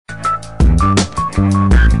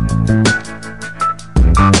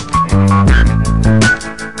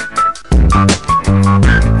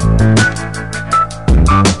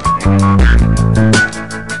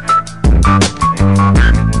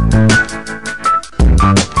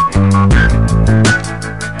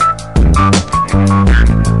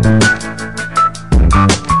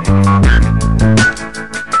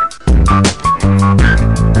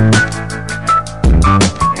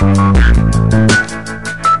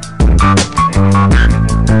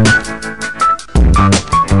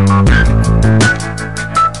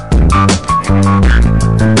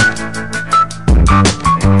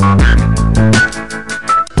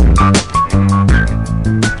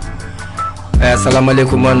assalamu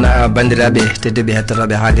alaikum on bandiraɓe tedduɓe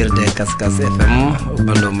hettotoɓe haalirde Cas-Cas FM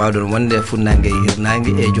bando mawɗon wonde funnangue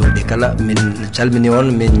hirnangue e jomɓe kala min calmini on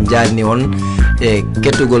min jarni on e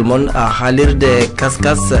kettugol moon haalirde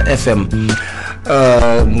Cas-Cas FM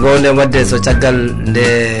gonde wadde so caggal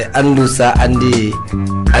nde andu sa andi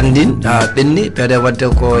andin ɓenni pewde wadde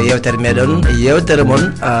ko yewtere meɗon yewtere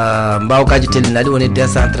moon mbawkaji tellinaɗi woni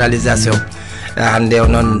décentralisation hande o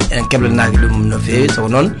noon en keblanaki ɗum no fewi so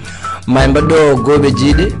noon may mbaɗɗo gooɓe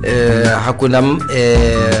jiiɗe hakkudam e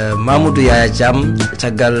Mamadou Yaya Thiam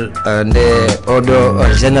caggal nde oɗo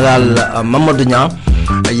général Mamadou Niang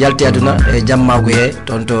yalti aduna e jammago he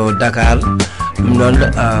toon to Dakar ɗum noon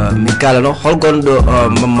min kalano holgonɗo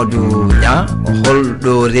Mamadou Niang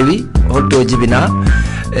holɗo rewi holto jibina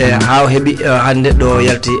ha heeɓi hande ɗo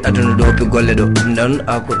yalti aduna ɗo hoppi golle ɗo ɗum ɗon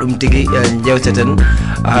ko ɗum tigui jewteten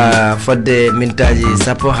fodde mintaji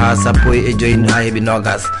sappo ha sappo e joyyi ha heeɓi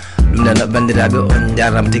nogas ɗum ɗon bandiraɓe on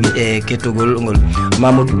jarnama tigui e kettugol ngol.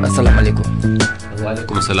 Mamadou assalamu aleykum.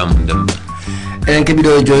 Waaleykum salam Demba. eɗen keeɓi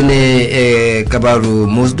ɗo joni e kabaru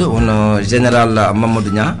musɗo wono général Mamadou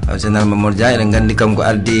Niang général Mamadou Dia eɗen gandi kanko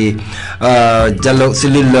ardi dialogue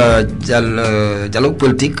cellule dialogue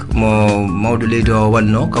politique mo mawɗo leydi o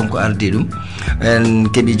wanno kanko ardi ɗum en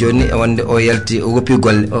keeɓi joni wonde o yalti o woppi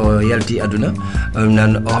golle o yalti aduna ɗum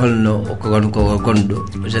noon holno ko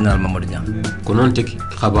gonɗo général Mamadou Niang. Ko noon tigi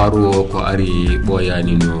habaru o ko ari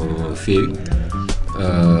ɓoyani no fewi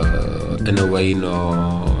ene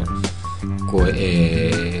wayno ko e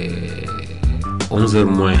 11h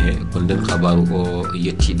moins he ko nden habaru o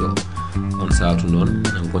yettiɗo on saatu noon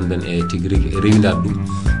gonɗen e tigi rigui rewidade ɗum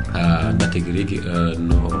nda tigi rigui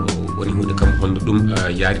no woni hunde kam holno ɗum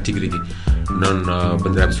yaari tigi rigui noon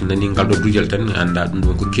bandiraɓe so nani ngal ɗo dujal tan anda ɗum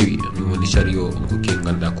ɗon ko kewi ɗum woni sario on ko kewi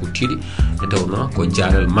ganduɗa ko tiiɗi e tawno ko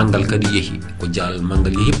jaalal manggal kadi yeehi ko jaalal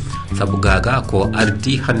manggal yeehi saabu gaga ko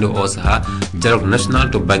ardi hande o saaha dialogue national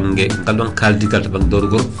to banggue ngal ɗon kaldigal to banggue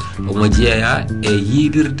dorgol omo jeeya e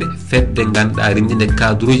yiidirde fedde ganduɗa rendinde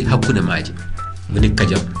cadre uji hakkude maaje woni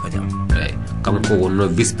kadiam eyyi kanko wonno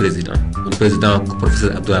vice président on président ko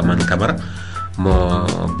professeur Abdourahmane Camara mo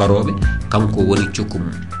baroɓe kanko woni cokkum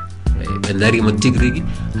ɓe darima tigui rigui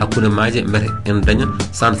hakkude maaje mbete en daña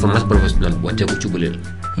centre formation professionnel watte ko cuɓolel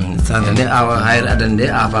centre nde hayre adana nde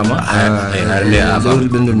afama hayre nde afama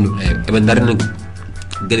eɓe darina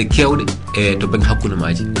gueɗe kewɗe e to banggue hakkude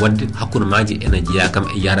maaje wadde hakkude maaje ene jeeya kam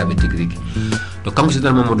e yaraɓe tigui rigui to kanko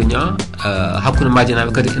général Mamadou Niang hakkude maaje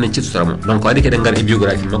naɓe kadi enen cettotoramo donc waɗi keɗen gara e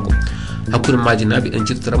biographie makko hakkude maaje naɓe enen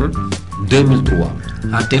cettotoramo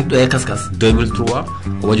 2003 ha tengɗo e Cas-Cas 2003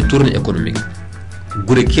 o waɗi tournée économique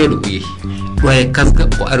gure keeɗo o yeehi ɗo e Cas-Cas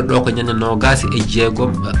o ari ɗo ko ñande nogas e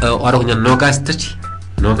jeegom o ara ko ñande nogas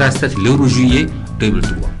tati lewru juillet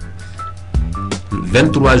 2003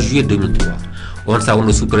 23 juillet 2003 on sa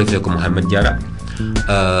wonno sous préfet ko Mouhamed Diarra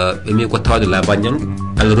ɓe mi ko tawde Laba Niang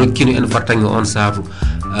Allah rokkino en fartange on saatu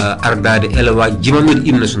ardade élevage jimamiɗo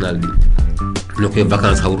hymne national ɗi no koye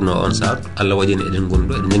vacance hawruno on saatu Allah waɗino eɗen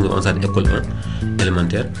gonɗo eɗen jangi on saatu école 1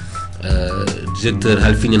 élémentaire directeur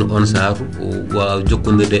halfinen on saatu wawa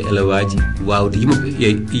jokkodirde élevage wawde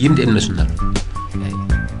yimde hymne national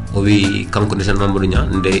o wi kanko ndesen Mamadou Niang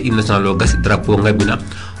nde hymne national o gasi drapeau ngabbina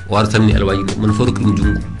o wara tamni élevage ɗi mon fof ko ɗum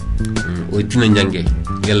junggo o tino jangue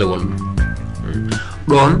yalla wallu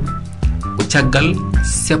ɗon ko caggal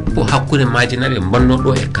seppo hakkude maaje naɓe mbanno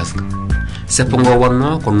ɗo e Cas-Cas seppo ngo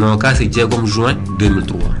wonno ko nogas e jeegom juin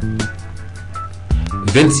 2003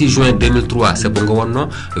 26 juin 2003 seppo ngo wonno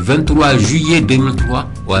 23 juillet 2003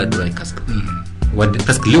 waɗi ɗo e Cas-Cas wadde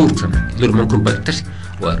presque lewru tan lewru man kono balɗe tati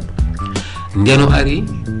waɗi ɗo ndeno ari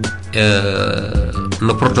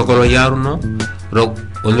no protocole o yaruno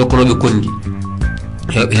on lokkonoɓe konndi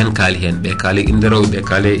hewɓe hen kaali hen ɓe kaali inde rewɓe ɓe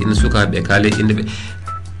kaali inde sukaɓe ɓe kaali inde ɓe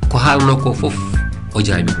ko haalno ko foof o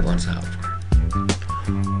jaami ko on saaha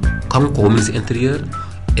kanko ko ministre intérieur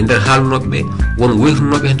e nder haalnoɓe ɓe won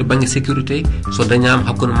woytunoɓe hen to banggue sécurité so dañama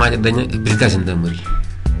hakkude maaje daña brigade gendarmerie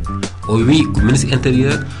o wi ko ministre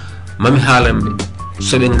intérieur mami haalambe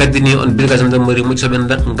soɓe gaddini on brigade gendarmerie moƴƴi soɓe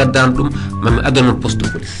gaddano ɗum mami addan on poste de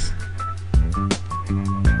police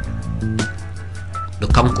ɗo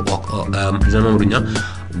kanko jean Mamadou Niang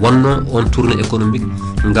wonno on tournée économique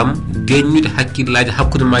ngam deññude hakkillaji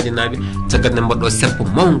hakkude maaji naaɓe caggal nde mbaɗɗo seppo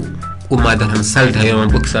mawgu ummade tan salde ha yoma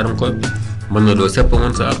ɓokki sarankoɓe manno ɗo seppo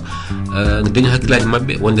mon sa deñu hakkillaji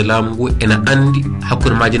mabɓe wonde laamu ngu ene andi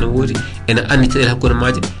hakkude maaji ne woodi ene andi caɗele hakkude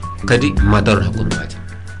maaji kadi ma daron hakkude maaji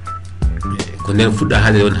ko nden fuɗɗa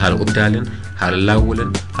haalde won haala hôpital en haala lawol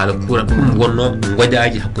en haala courant ɗum wonno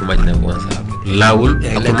goƴaji hakkude maaji naaɓe on saaha lawol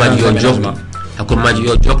hakkude maaji yo jokto hakkude maaji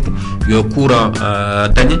yo jokto yo courant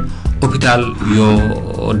dañe hôpital yo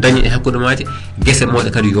dañe e hakkude maaji guesse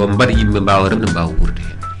moɗe kadi yo mbaɗa yimɓe mbawa remde mbawa wurde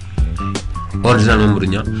hen ordinal Mamadou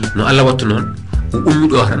Niang no Allah watta noon o ummi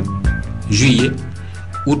ɗo tan juillet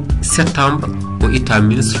août septembre o itta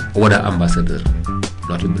ministre o waɗa ambassadeur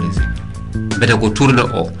noto Brésil mbete ko tourné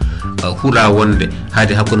o huula wonde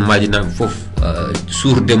haade hakkude maaji naaɓe foof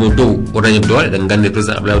suurdemo dow o daña doole eɗen gandi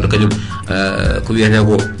président Abdoulaye Wade kañum ko wiyete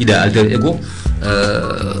ko ida alter ego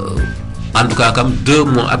en tout cas kam 2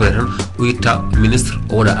 mois après tan o itta ministre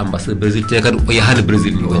o waɗa ambassadeur Brésil te kadi o yahani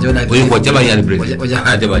Brésil ni o yi ko jaɓañade Brésil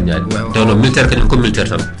a jaɓañade tawno militaire kañum ko militaire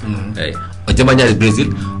tan eyyi o jaɓañade Brésil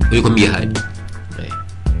o yi komi yahani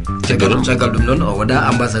caggal ɗum noon o waɗa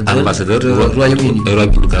ambassadeur Royaume-Uni Grand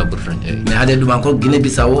Bretagne mais haade ɗum encore Guinée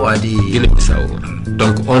Bissau o adi Guinée Bissau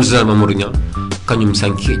donc on général Mamadou Niang kañum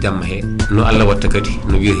sanki e jamma he no Allah watta kadi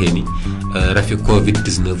no wiye ni rafi covid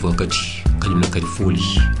 19 o kadi kañum ne kadi fooli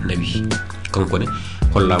nawi kanko ne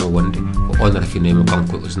hollama wonde ko on rafinema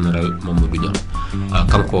kanko général Mamadou Niang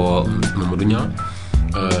kanko Mamadou Niang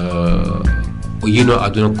o yino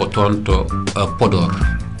aduna ko toon to Podor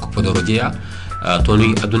ko Podor o jeeya toon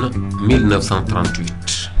wi aduna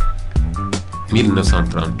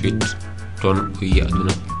 1938 toon o yi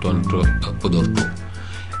aduna toon to Podor to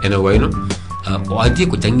ene wayno o addi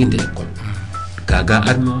ko jangguinde école gaga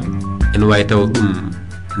armi o ene wawi taw ɗum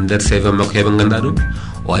nder CV makko heɓe ganduɗa ɗum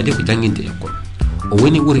o addi ko jangguinde école o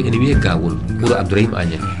woni wuuro ene wiye Gawol wuuro Abdourahim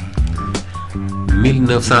Agnane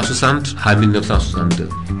 1960 ha 1962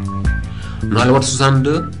 no Allah watta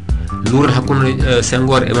 62 luurat hakkude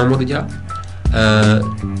Senghor e Mamadou Dia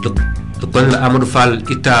to gonɗo Amadou Fall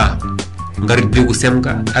itta ngari degu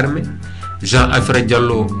semga armée Jean Alfred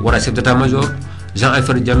Diallo waɗa chef d'état major Jean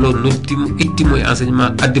Alfred Diallo noddimo ittimo e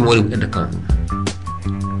enseignement addimo waɗimo aide camp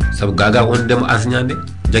saabu gaga on ndemo enseignant nde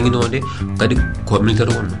jangguino nde kadi ko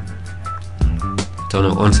militaire wonno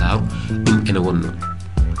tawno on saaha ɗum ene wonno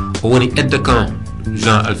o woni aide camp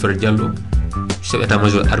Jean Alfred Diallo chef d'état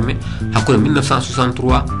major armée hakkude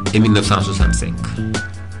 1963 et 1965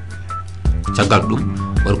 caggal ɗum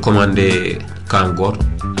waɗi commandé camp goto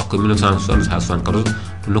hakkude 1960 ha 74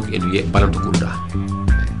 to nokku en wiye Balanta Kounda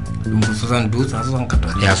ɗum ko 72 ha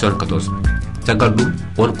 74 e ha 74 caggal ɗum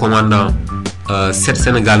won commandant 7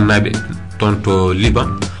 Sénégal naaɓe toon to Liban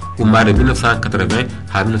ummade 1980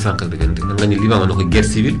 ha 1982 ɗen gandi Liban wonno ko guerre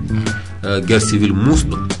civile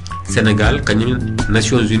musɗo Sénégal kañum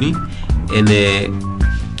Nations Unies ene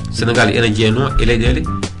Sénégal ene jeeyno e leyɗele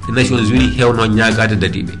Nations Unies hewno ñagade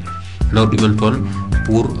dadiɓe naw ɗumen toon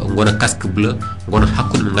pour gona casque bleu gona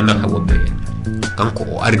hakkude ɓe ganduɗa woɓɓe en kanko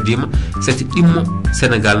o ardima sati ɗimmo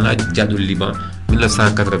Sénégal naji jaɗɗo Liban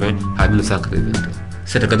 1980 ha 1982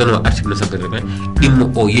 sete gadano arti 1980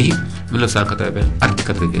 ɗimmo o yeehi 1980 arti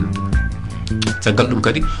 82 caggal ɗum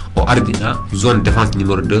kadi o ardina zone défense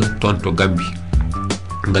numéro 2 toon to Gambie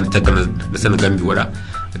gandi caggal nde Sénégal Gambie waɗa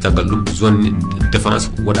caggal ɗum zone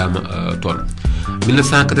défense waɗama toon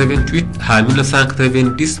 1988 ha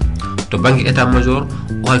 1990 to banggue état major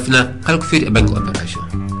o halfina kala ko feeti e banggue opération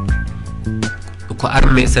ko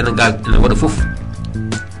armée Sénégal ene waɗa foof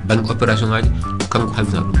banggue opération ngaji kanko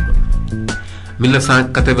halfina ɗum ɗon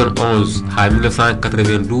 1991 ha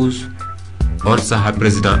 1992 on saaha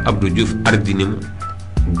président Abdou Diouf ardinimo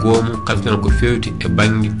goomu kalfina ko fewti e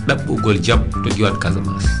banggue ɗaɓɓugol jaam to diwan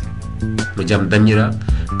Casamance no jaam dañira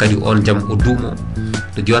kadi on jaam o duumo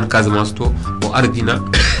to diwan Casamance to o ardina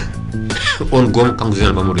on goomu kanko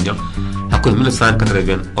général Mamadou Niang hakkude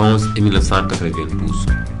 1991 et 1992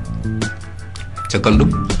 caggal ɗum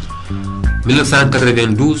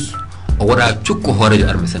 1992 o waɗa cukko hoorejo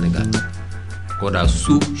armée Sénégal o waɗa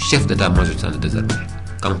sous chef d'état major des armées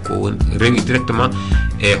kanko woni rewi directement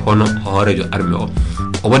e hono hoorejo armée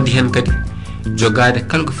o waddi hen kadi jogade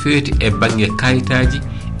kala ko feeti e banggue kayitaji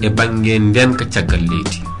e banggue ndenka caggal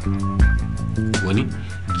leydi woni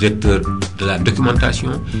directeur de la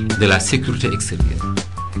documentation de la sécurité extérieure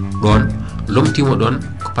ɗon lomtimo ɗon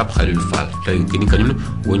ko Pape Khalilou Fall tawi kini kañum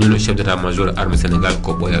woni no chef d'état major armée Sénégal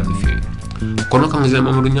ko ɓoyat no fewi kono kanko général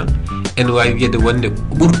Mamadou Niang en wawi wiyede wonde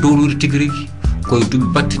ɓuuri dowlude tigui rigui koye duuɓi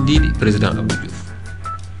battidiɗi président Abdou Diouf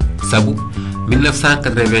sabu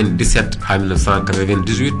 1997 ha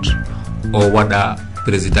 1998 o waɗa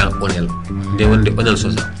président onel nde wonde onel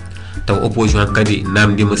sosa taw opposition kadi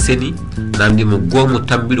namdima seni namdima goomu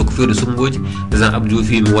tambiɗo ko fewde sumgoji président Abdou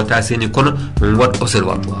Diouf mi watta seni kono mi wat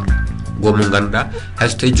observatoire goomu ganduɗa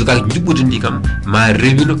hayso tawi jogaki juɓɓude ndi kam ma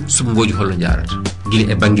rewino sumgoji holno jarata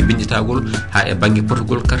guila e banggue binditagol ha e banggue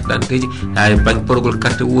protocole carte d'identité ha e banggue protocole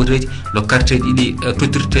carte woteji no carte ɗiɗi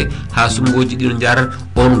totirte ha sumgoji ɗi no jarata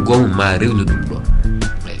on goomu ma rewno ɗum ɗon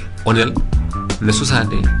onel ne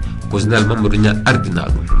susade ko général Mamadou Niang ardina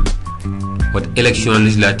ɗum wadde élection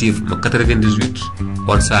législative mo 98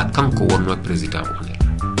 on sa kanko wonno président onel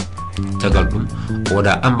tagal ɗum o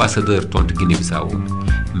waɗa ambassadeur toon to Guinée Bissau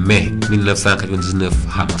mai 1999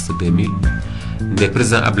 ha mars 2000 nde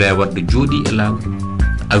président Abdoulaye Wade jooɗi e laamu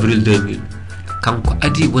avril 2000 kanko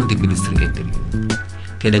adi wonde ministre intérieur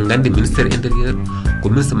teɗen gandi ministére intérieur ko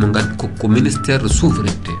ministre mo gandi ko ministére de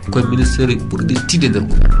souveraineté koye ministére ɓurɗi tidde nder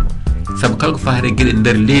gouvernement sabu kala ko faare gueɗe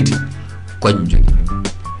nder leydi koñ jogui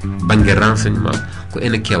banggue renseignement ko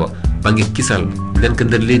ene kewa banggue kisal nden ko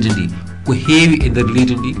nder leydi ndi ko heewi e nder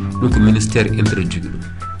leydi ndi ɗum ko ministére intérieur jogui ɗum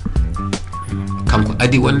kanko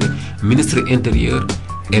adi wonde ministre intérieur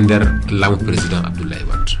e nder laamu président Abdoulaye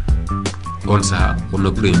Wade on saaha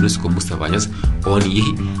wonno premier ministre ko Moustapha Niasse on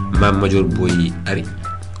yeehi Mamadou Boyi ari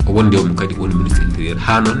o wonde o kadi woni ministre intérieur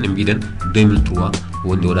ha noon ne mbiɗen 2003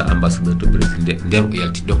 wonde oɗa ambassadeur to Brésil nder o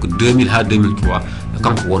yalti donc 2000 ha 2003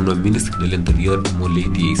 kanko wonno ministre de l' intérieur mo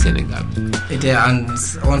leydi Sénégal ete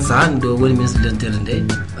on saaha nde woni ministre de l' intérieur nde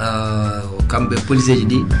kamɓe police ji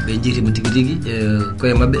ɗi ɓe jiitimo tigui rigui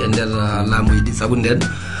koye mabɓe e nder laamuji ɗi saabu nden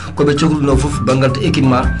koɓe cohluno foof banggal to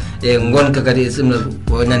équipement e gonka kadi e simna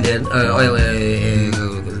o ñande en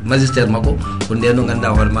magistére makko ko nden no ganduɗa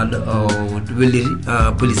hoore maɗa welliri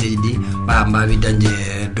police ji ɗi ɓa mbawi dañde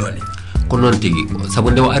doole ko noon tigui saabu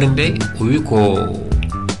nde o ari nde o wi ko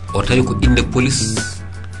o tawi ko inde police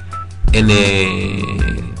ene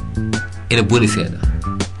boni seeɗa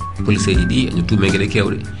police ji ɗi ene tuume gueɗe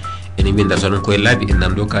kewɗe ene mbiye darta noon koye laabi en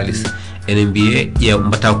namdo kalis ene mbiye ƴeew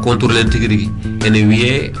mbatta contrôle en tigui rigui ene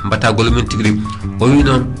wiye mbatta golle men tigui rigui o wi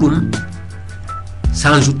noon ɗum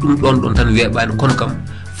change ɗum ɗon tan weeɓani kono kam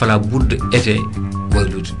fala ɓurde ete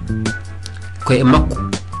waylude koye makko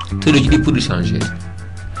tenuji ɗi puɗɗi changé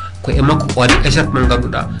ko e makko o waɗi écharpe mo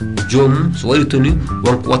ganduɗa joomum so waɗi tenu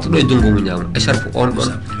wonko watta ɗo e junggo mum ñaama écharpe on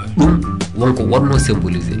ɗon ɗum wonko wonno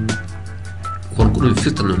symbolisé wonko ɗum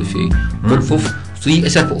firtano no fewi mon foof so yi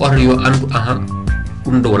écharpe oto yo andu ahan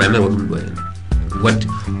ɗum ɗo wona men waɗa ɗum ɗo hen wadde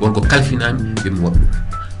wonko kalfinami wimi waɗa ɗum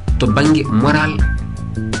to banggue moral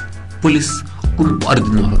police ɗum o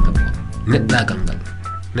ardinoto d'abord neɗɗagal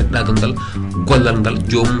ngal gollal ngal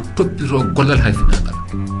joomum toppito gollal halfinagal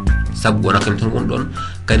sabu wona kam tan won ɗon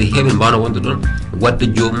kadi heɓe mbawna wonde ɗon wadde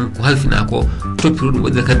joomum ko halfina ko toppito ɗum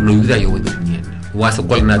waɗira kadi no wiira yo waɗir ni hen wasa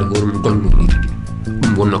golnade hoore mum golno leydi ndi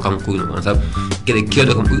ɗum wonno kanko kuyno on sabu gueɗe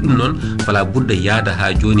kewɗe kam ɓuuri ɗum noon fala budda yaada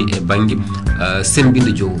ha joni e banggue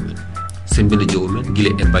sembinde jomumen guila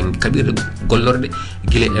e banggue kaɓirɗe gollorɗe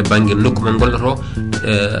guila e banggue nokku mo golloto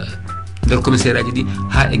nder commissaire aji ɗi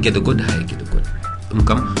ha e gueɗe goɗɗe ɗum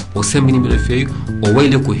kam o sembinimi no fewi o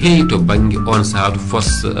wayli ko heewi to banggue on sahatu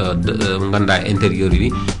force ganduɗa intérieur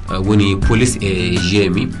ni woni police et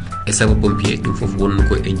GMI e sabu pompier ɗum foof wonno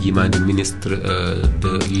ko e jimade ministre de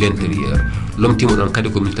l' intérieur lomtimo ɗon kadi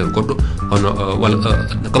ko militaire goɗɗo hono walla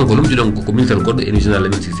kanko lomti ɗon ko militaire goɗɗo ene général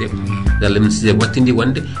Lamine Cissé wattindi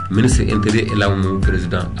wonde ministre intérieur e laamu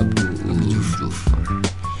président Abdou Diouf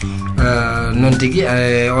non tigui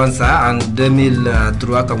on saha en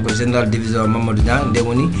 2003 kanko général division Mamadou Niang nde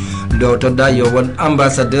woni nde o todda yo won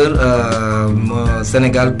ambassadeur mo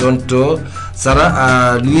Sénégal toon to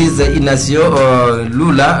Sara Luiz Inacio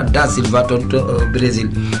Lula da Silva toon to Brésil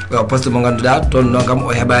poste mo ganduɗa toon noon kam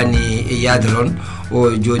o heɓani yaade toon o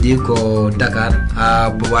jooɗi ko Dakar ha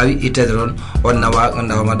wawi ittede toon on nawa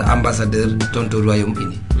ganduɗa maɗa ambassadeur toon to Royaume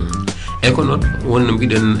Uni eyyi ko noon wonno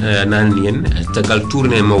mbiɗen nanni hen caggal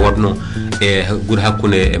tourné mo wonno e guure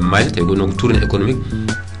hakkude e maaje tawi gonno ko tourné économique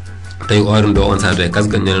tawi oren ɗo on saaha e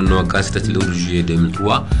Cas-Cas ñananno gas tati lewru juillet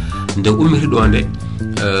 2003 nde ummiti ɗo nde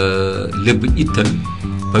lebbi ittan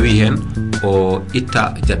pawi hen o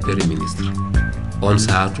itta jaɓɓere ministre on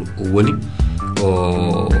sahatu woni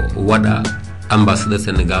o waɗa ambassadeur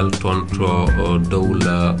Sénégal toon to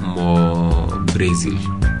dowla mo Brésil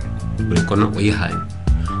kono o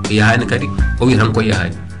yahani kadi o wi tan ko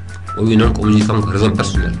yahani o wi noon ko omo jii kanko raison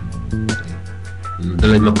personnel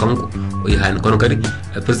dalay makkanko o yahani kono kadi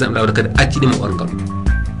président Abdoulaye kadi accidimo on ngam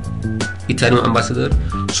ittanimo ambassadeur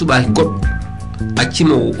subaki goɗɗo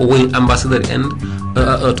accimo o woni ambassadeur en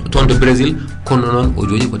toon to Brésil kono noon o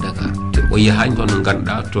jooɗi ko Dakar te o yahani toon no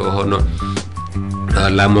ganduɗa to hono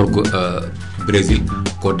lamorgo Brésil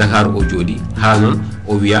ko Dakar o jooɗi ha noon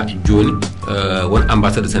o wiya joni won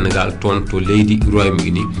ambassadeur Sénégal toon to leydi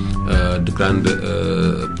Royaume-Uni de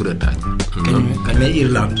Grande-Bretagne kañum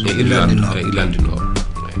Irlande du Nord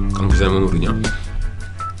kanko Jean Mamadou Niang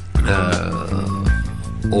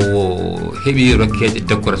o heɓi rokkeje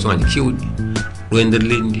décoration aji kewɗi ɗo e nder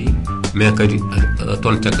leydi ndi mais kadi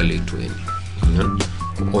toon caggal leydi to en non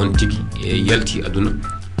ko on tigi e yalti aduna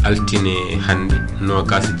altine hande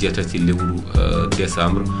nogas jeetati lewru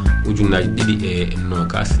décembre ujunnaji ɗiɗi e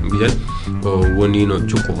nogas mbiɗen o wonino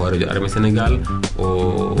cukko hoorejo armée Sénégal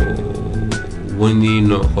o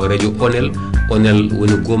wonino hoorejo onel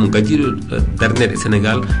woni goomu gadiɗo darnede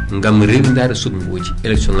Sénégal ngam rewindade suɓngoji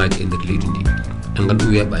élection ngaji e nder leydi ndi ngal ɗum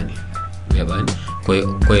weeɓani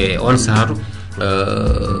koye on saato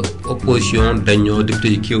opposition dañño député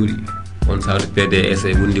ji kewɗi on saato PDS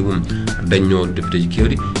e wundi mum dañño député ji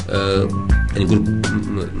kewɗi dañi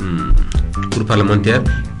groupe parlementaire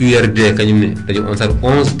URD kañumne dañi on saato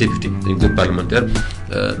 11 député dañi groupe parlementaire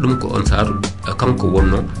ɗum ko on saato kanko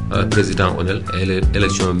wonno président onel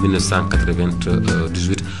élection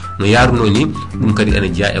 1998 no yaruno ni ɗum kadi ene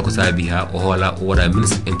jeeya e ko saabi ha o hoola o waɗa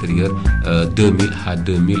ministre intérieur 2000 ha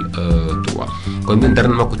 2003 kono min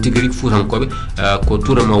darna makko tigui rigui fuutankoɓe ko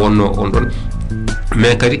tourama wonno on ɗon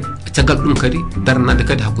mais kadi caggal ɗum kadi darnade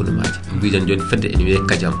kadi hakkude maaje mbiɗen joni fedde ene wiye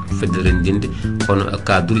kadiam fedde rendinde kono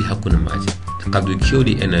kadruji hakkude maaje kadruji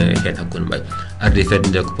kewɗi ene hen hakkude maaje arde fedde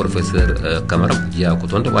nde ko professeur Camara jeeya ko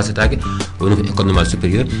toon to wasatake woni ko école normale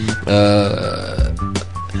supérieur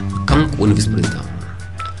kanko woni vice président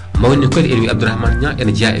mawni kadi ene wiye Abdourahmane Niang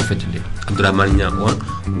ene jeeya e fedde nde Abdourahmane Niang on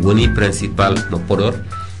woni principal mo Podor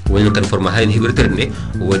woni kadi formateur hayno heɓirtere nde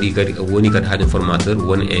woni kadi haade formateur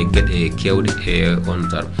woni e gueɗe kewɗe e on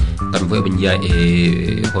tar kamɓe fof eɓe jeeya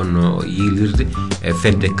e hono yilirde e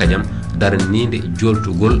fedde kadiam darnide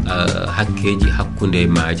joltugol hakkeji hakkude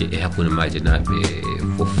maaje naaɓe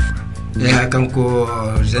fof eyi kanko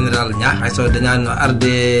général Niang hayso dañano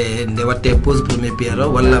arde nde watte pose premier pierre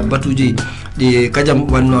walla batuji ɗi kadiam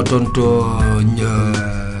wanno toon to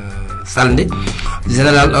salde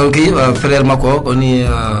général on ki frère makko woni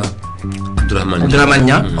Abdourahmane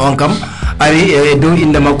Niang on kam ari e dow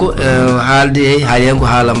inde makko haalde haalen ko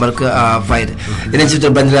haala barka fayda enen sifto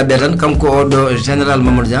bandiraɓe tan kanko oɗo général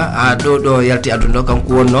Mamadou Niang ha ɗo yalti aduna ɗo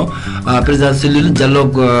kanko wonno président cellule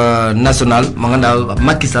dialogue national mo ganduɗa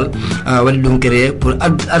Macky Sall waɗi ɗum créé pour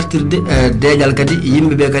artirde deeƴal kadi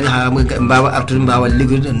yimɓeɓe kadi ha mbawa artude mbawa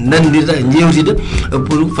liggude nandirde jewtide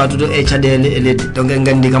pour fatude e caɗele e leddi donc en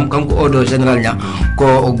gandi kam kanko oɗo général Niang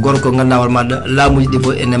ko gorko ganduɗa wal maɗa laamuji ɗi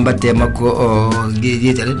fof ene mbatte makko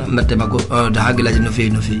yitere mbatte makko de haggilaji no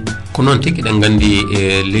fewi ko noon tigui eɗen gandi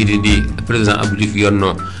leydi ndi président Abdou Diouf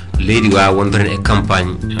yonno leydi wawa wonde e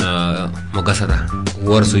campagne mo gasata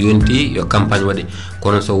woto so yonti yo campagne waɗe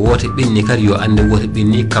kono so woote ɓenni kadi yo ande woote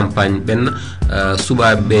ɓenni campagne ɓenna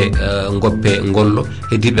suɓaɓeɓe goppe gollo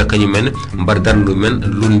heddiɓe kañumen mbar darndu men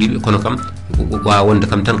lundiɓe kono kam wawa wonde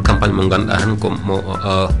kam tan campagne mo ganduɗa tan ko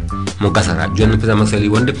mo gasata joni président Macky Sall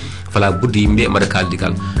wonde fala budde yimɓe mbaɗa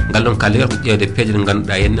kaldigal ngal ɗon kaldigal ko ƴewde peeje ɗe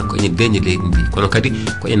ganduɗa henne ko ene deñi leydi ndi kono kadi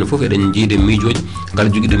ko enen foof eɗen jiide miijoji ngal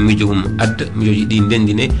joguiɗo miijo mum adda miijoji ɗi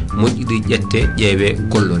ndendine moƴƴiɗi ƴette ƴeewe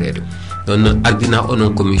gollorede ɗon noon ardina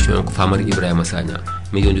onon commission ko Famara Ibrahima Sagna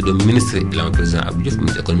mi joni ɗo ministre ilama président Abdou Diouf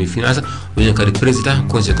ministre économie finance woni kadi président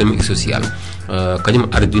conseil économique et social kañum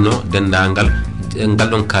ardino dendagal ngal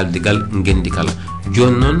ɗon kaldigal gendikal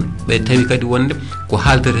joni noon ɓe tawi kadi wonde ko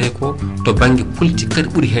haaldete ko to banggue politique kadi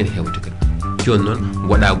ɓuuri hen hewde kadi joni noon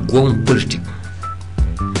waɗa goom politique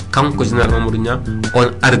kanko général Mamadou Niang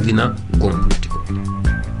on ardina goom politique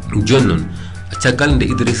o joni noon caggal nde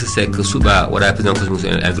Idrissa Seck suuɓa waɗa président conseil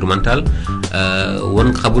économique et environnemental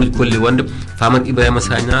won habaruji kolli wonde Famara Ibrahima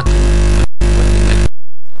Sagna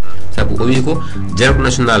saabu o wi ko dialogue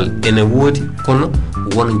national ene woodi kono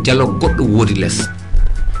won dialogue goɗɗo woodi less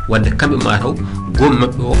wadde kamɓe mataw goom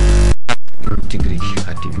mabɓe o tigui rigui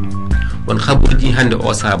ha timmi won habaruji hande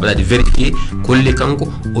o saaha baɗaɗi vérifié kolli kanko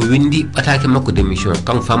o windi ɓatake makko démission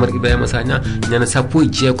kanko Famara Ibrahima Sagna ñande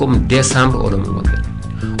 16 décembre oɗo mo gonɗen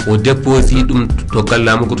o déposi ɗum to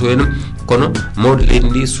gallamugo to henum kono mawɗo leydi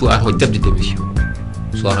ndi suwato jabde démission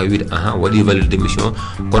suwato wiide waɗi valide démission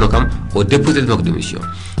kono kam o déposé makko démission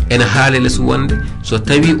ene haale less wonde so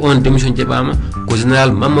tawi on démission jaɓama ko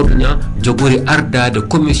général Mamadou Niang jogori ardade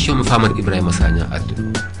commission mo Famara Ibrahima Sagna arde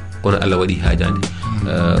ɗo kono Allah waɗi haajande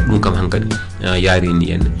ɗum kam hankadi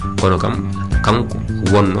yaarini en kono kam kanko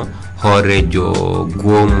wonno hoorejo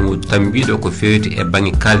goomu tambiɗo ko fewti e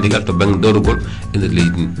bangi kaldigal to bangi dawrugol e nder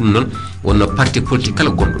leydi ɗum noon wonno parti politique kala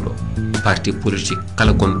gonɗo ɗo parti politique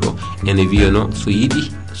kala gonɗo ɗo ene wiyano so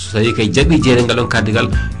yiɗi so tawi kay jaɓi jeere ngal on kaldigal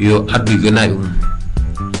yo addu yonaɓe mum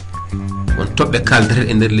won toɓɓe kaldata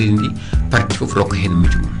e nder leydi ndi parti fof lokka hen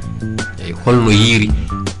miijo mum eyi holno yiiri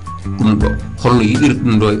ɗum ɗo holno yiɗiri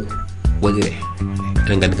ɗum ɗo waɗire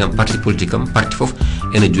eɗen gandi kam parti politique kam parti fof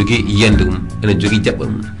ene jogui yiyande mum ene jogui jaɓɓal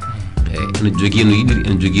mum ene jogui no yiɗiri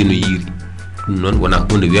ene jogui no yiiri ɗum noon wona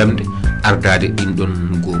hunde wemde ardade ɗin ɗon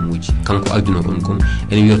goomuji kanko aldino on kom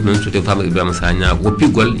ene wiyata noon so tawi Famara Ibrahima Sagna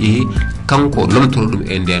woppigol yeehi kanko lomtoro ɗum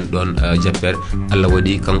e nden ɗon jappere Allah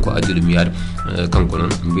waɗi kanko addi ɗum yaade kanko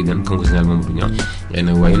noon mbiɗen kanko général Mamadou Niang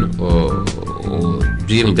ene wayno o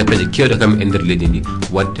joguino jappeje kewɗe kam e nder leydi ndi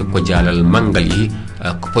wadde ko jaalal manggal yeehi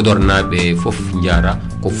ko Podor naaɓe fof jaara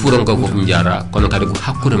ko Fuurankoɓe fof jaara kono kadi ko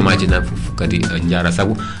hakkude maaje naaɓe fof kadi jaara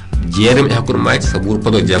saabu jeerem e hakkude maaje sabu wuro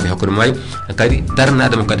Podor jeeya ko hakkude maaje kadi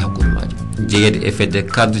darnadema kadi hakkude maaje jeeyede e fedde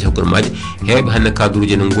cadre ji hakkude maaje heewɓe hannde cadre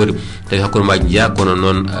uji ene ngoori tawi hakkude maaje jeeya kono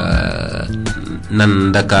noon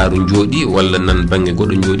nan Dakaru jooɗi walla nan bange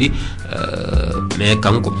goɗɗo jooɗi mais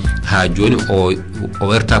kanko ha joni o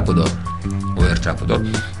werta Podor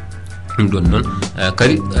ɗum ɗon noon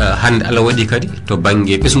kadi hannde Allah waɗi kadi to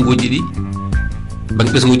bange ɓesguji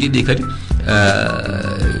ɗi kadi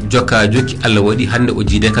jokka jokki Allah waɗi hannde o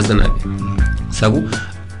jiide kasganaɓe saabu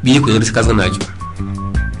ɓiyi ko nerisi kasganajo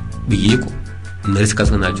ɓiyi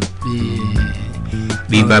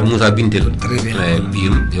Baba Moussa Bintel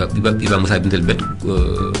Baba Moussa Bintel bet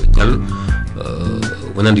Diallo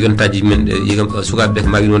wonande yontaji men yigam sukaɓe ɓe ko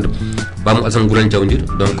mbawi wonde bamu Alassane Gurel jawdir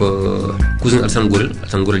donc cousin Alassane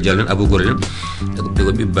Gurel Diallo en Abou Gurel en ɓe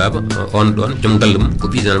ko ɓiɓɓe baba on ɗon joom galle mum ko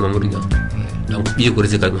ɓiy Mamadou Niang donc ɓiyi ko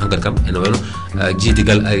resi kam hankkadi kam ene wayno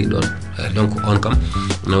jiidigal ari ɗon donc on kam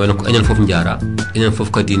ene wayno ko enen fof jaara enen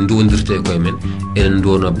fof kadi duwodirte e koye men eɗen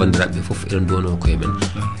duwono bandiraɓe fof eɗen duwono koye men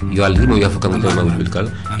yo Allah hirmo yaafo kanko Mamadou Bilkal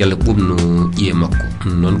yalla ɓuɓno ƴiye makko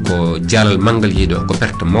ɗum noon ko jaalal manggal yiiɗo ko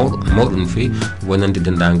perte mawɗo no fewi wonande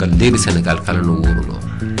dendagal leydi Sénégal kala no wuruno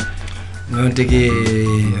noon tigi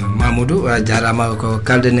Mamadou jarama ko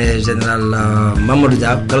kaldene général Mamadou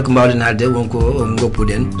Dia kala ko mbawɗen haalde wonko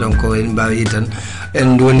goppuɗen donc en mbawi yi tan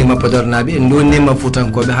en duwonnima Podor naaɓe en duwonnima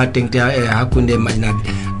Foutankoɓe ha tengti ha e hakkude majnaɓe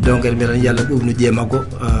donc en mbiyatan yalla ɓuɓno ƴiye makko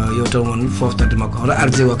yo taw won foftorde makko hoto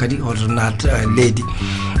arde o kadi hoto naat leydi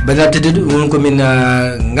bandiraɓe tedduɓe won komin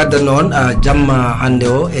gaddanno on jamma hande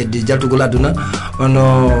o e jaltugol aduna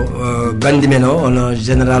ono bandi men o ono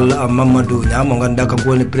général Mamadou Niang mo ganduɗa kanko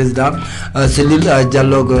woni président cellule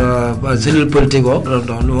dialogue cellule politique o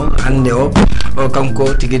ɗon hande o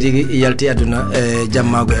kanko tigui tigui yalti aduna e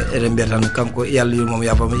jammago eɗen mbiyata tan kanko yallah yurmomo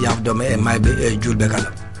yaafdoma e mayɓe e julɓe kala